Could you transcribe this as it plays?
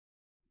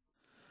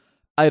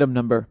Item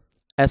Number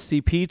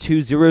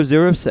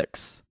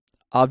SCP-2006.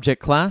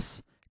 Object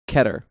Class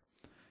Keter.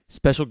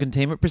 Special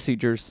Containment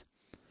Procedures.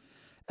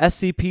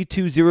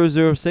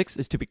 SCP-2006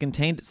 is to be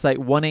contained at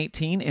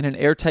Site-118 in an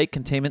airtight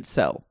containment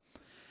cell.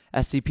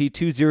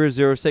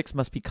 SCP-2006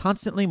 must be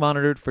constantly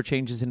monitored for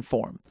changes in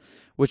form,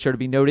 which are to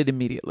be noted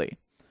immediately.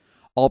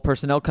 All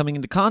personnel coming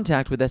into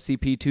contact with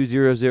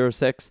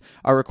SCP-2006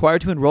 are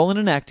required to enroll in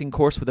an acting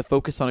course with a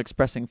focus on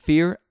expressing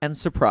fear and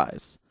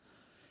surprise.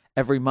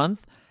 Every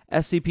month,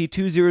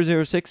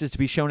 SCP-2006 is to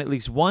be shown at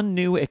least one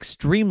new,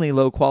 extremely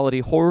low-quality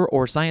horror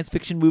or science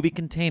fiction movie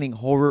containing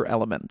horror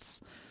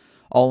elements.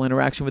 All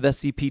interaction with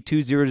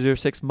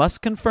SCP-2006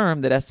 must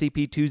confirm that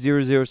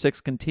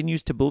SCP-2006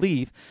 continues to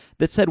believe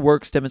that said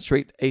works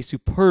demonstrate a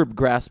superb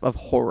grasp of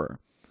horror.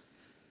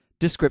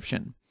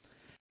 Description: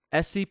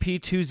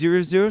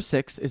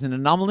 SCP-2006 is an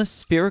anomalous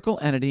spherical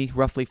entity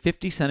roughly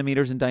 50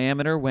 centimeters in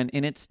diameter when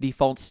in its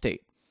default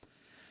state.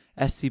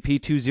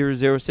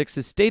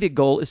 SCP-2006's stated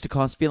goal is to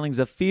cause feelings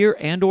of fear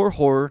and/or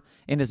horror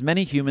in as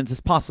many humans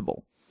as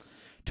possible.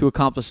 To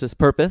accomplish this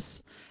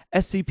purpose,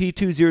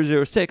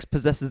 SCP-2006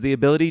 possesses the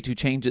ability to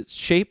change its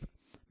shape,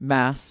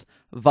 mass,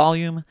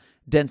 volume,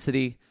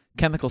 density,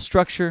 chemical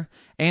structure,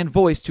 and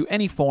voice to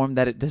any form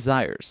that it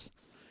desires.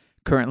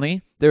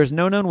 Currently, there is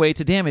no known way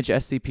to damage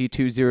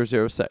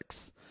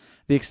SCP-2006.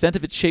 The extent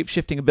of its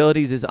shape-shifting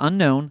abilities is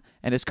unknown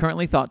and is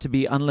currently thought to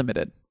be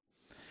unlimited.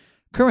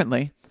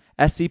 Currently,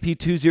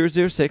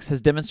 SCP-2006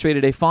 has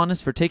demonstrated a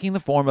fondness for taking the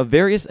form of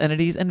various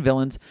entities and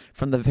villains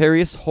from the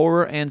various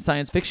horror and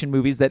science fiction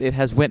movies that it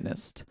has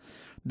witnessed.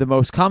 The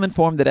most common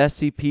form that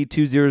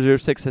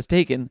SCP-2006 has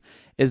taken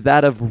is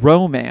that of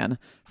Ro-Man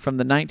from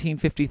the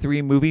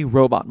 1953 movie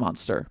Robot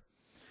Monster.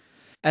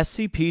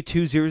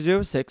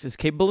 SCP-2006 is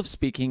capable of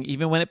speaking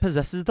even when it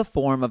possesses the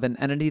form of an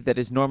entity that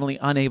is normally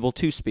unable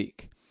to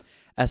speak.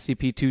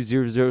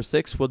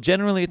 SCP-2006 will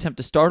generally attempt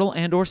to startle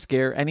and/or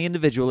scare any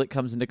individual it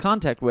comes into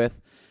contact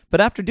with,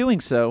 but after doing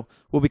so,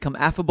 will become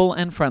affable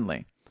and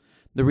friendly.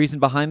 The reason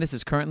behind this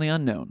is currently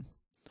unknown.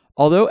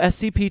 Although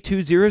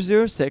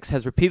SCP-2006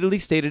 has repeatedly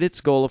stated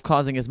its goal of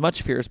causing as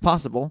much fear as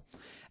possible,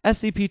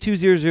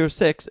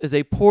 SCP-2006 is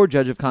a poor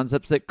judge of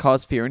concepts that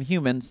cause fear in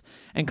humans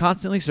and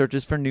constantly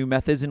searches for new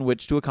methods in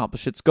which to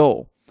accomplish its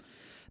goal.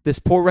 This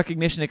poor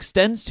recognition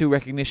extends to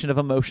recognition of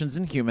emotions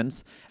in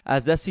humans,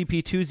 as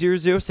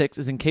SCP-2006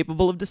 is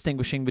incapable of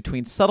distinguishing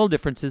between subtle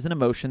differences in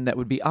emotion that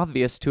would be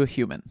obvious to a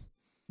human.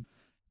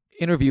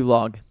 Interview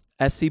Log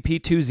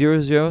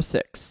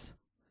SCP-2006.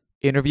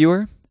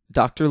 Interviewer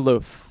Dr.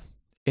 Loof.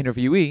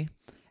 Interviewee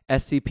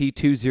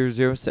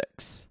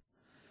SCP-2006.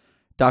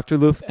 Dr.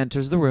 Loof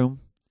enters the room.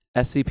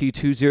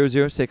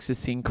 SCP-2006 is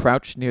seen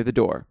crouched near the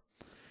door.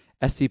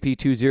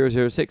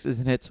 SCP-2006 is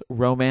in its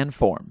Ro-Man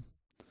form.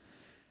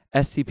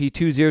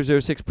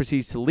 SCP-2006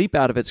 proceeds to leap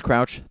out of its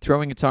crouch,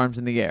 throwing its arms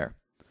in the air.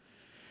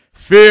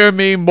 "Fear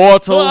me,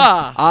 mortal!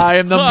 I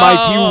am the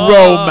mighty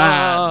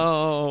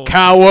Ro-Man!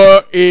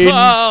 Cower in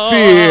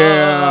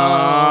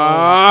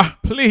fear!"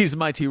 "Please,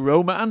 mighty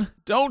Ro-Man,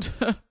 don't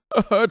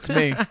hurt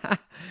me."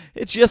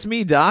 "It's just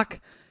me, Doc.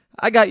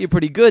 I got you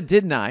pretty good,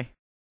 didn't I?"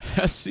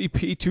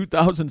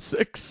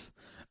 "SCP-2006?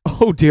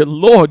 Oh, dear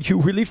Lord, you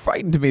really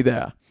frightened me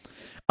there.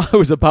 I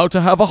was about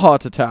to have a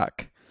heart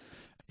attack."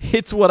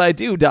 "It's what I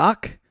do,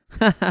 Doc."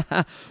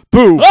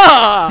 "Boo!"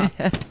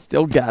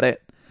 Still got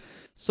it.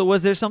 So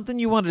was there something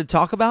you wanted to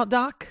talk about,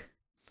 Doc?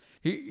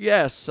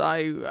 "Yes,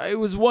 I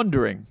was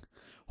wondering,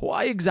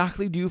 why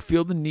exactly do you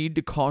feel the need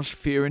to cause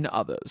fear in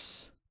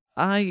others?"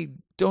 "I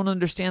don't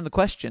understand the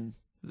question."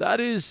 "That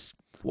is,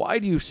 why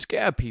do you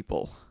scare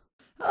people?"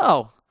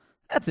 "Oh,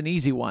 that's an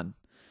easy one.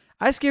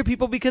 I scare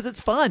people because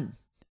it's fun.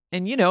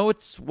 And,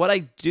 it's what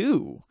I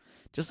do.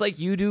 Just like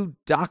you do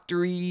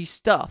doctory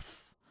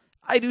stuff.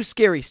 I do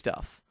scary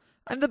stuff.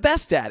 I'm the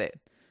best at it.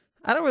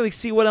 I don't really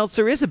see what else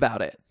there is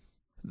about it."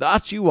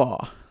 "That you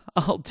are.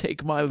 I'll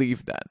take my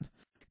leave then."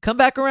 "Come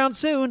back around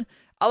soon.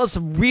 I'll have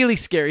some really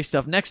scary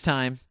stuff next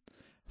time.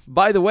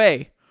 By the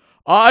way,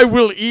 I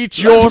will eat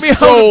your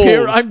soul. Out of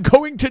here. I'm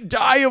going to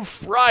die of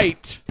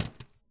fright."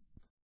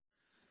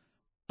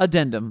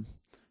 Addendum.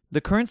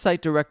 The current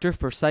site director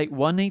for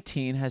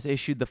Site-118 has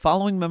issued the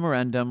following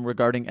memorandum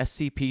regarding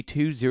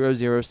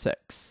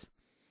SCP-2006.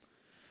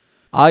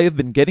 I have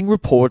been getting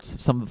reports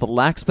of some of the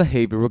lax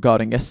behavior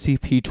regarding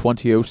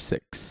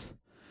SCP-2006.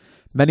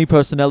 Many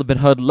personnel have been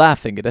heard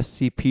laughing at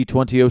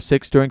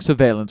SCP-2006 during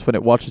surveillance when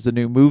it watches a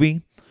new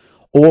movie,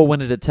 or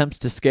when it attempts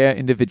to scare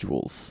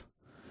individuals.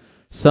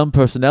 Some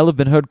personnel have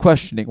been heard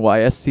questioning why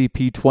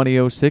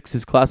SCP-2006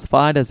 is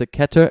classified as a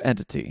Keter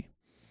entity.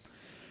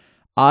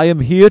 I am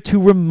here to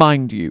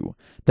remind you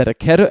that a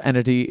Keter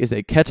entity is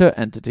a Keter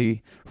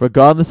entity,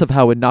 regardless of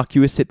how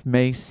innocuous it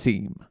may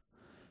seem.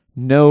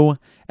 No,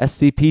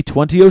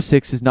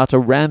 SCP-2006 is not a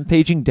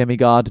rampaging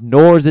demigod,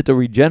 nor is it a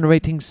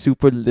regenerating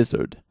super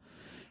lizard.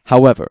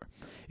 However,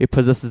 it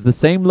possesses the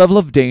same level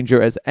of danger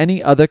as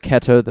any other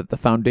Keter that the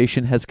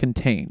Foundation has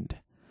contained.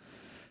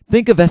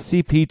 Think of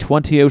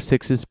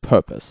SCP-2006's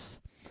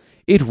purpose.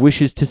 It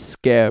wishes to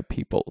scare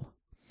people.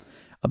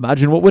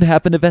 Imagine what would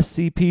happen if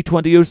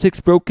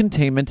SCP-2006 broke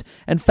containment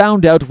and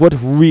found out what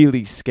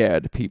really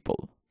scared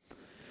people.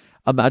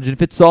 Imagine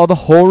if it saw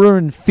the horror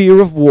and fear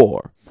of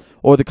war,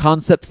 or the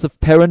concepts of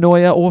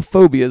paranoia or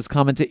phobias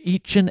common to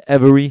each and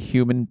every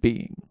human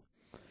being.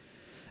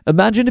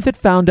 Imagine if it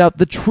found out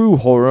the true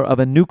horror of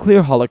a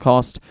nuclear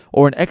holocaust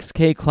or an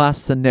XK-class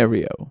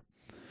scenario.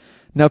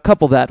 Now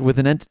couple that with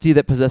an entity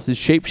that possesses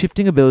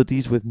shape-shifting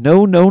abilities with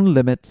no known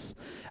limits,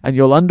 and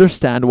you'll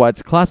understand why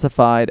it's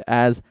classified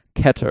as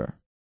Keter.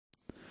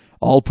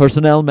 All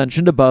personnel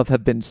mentioned above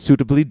have been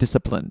suitably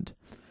disciplined.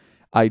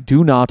 I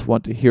do not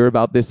want to hear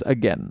about this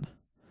again.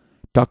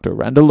 Dr.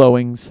 Randall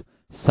Owings,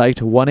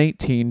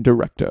 Site-118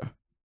 Director.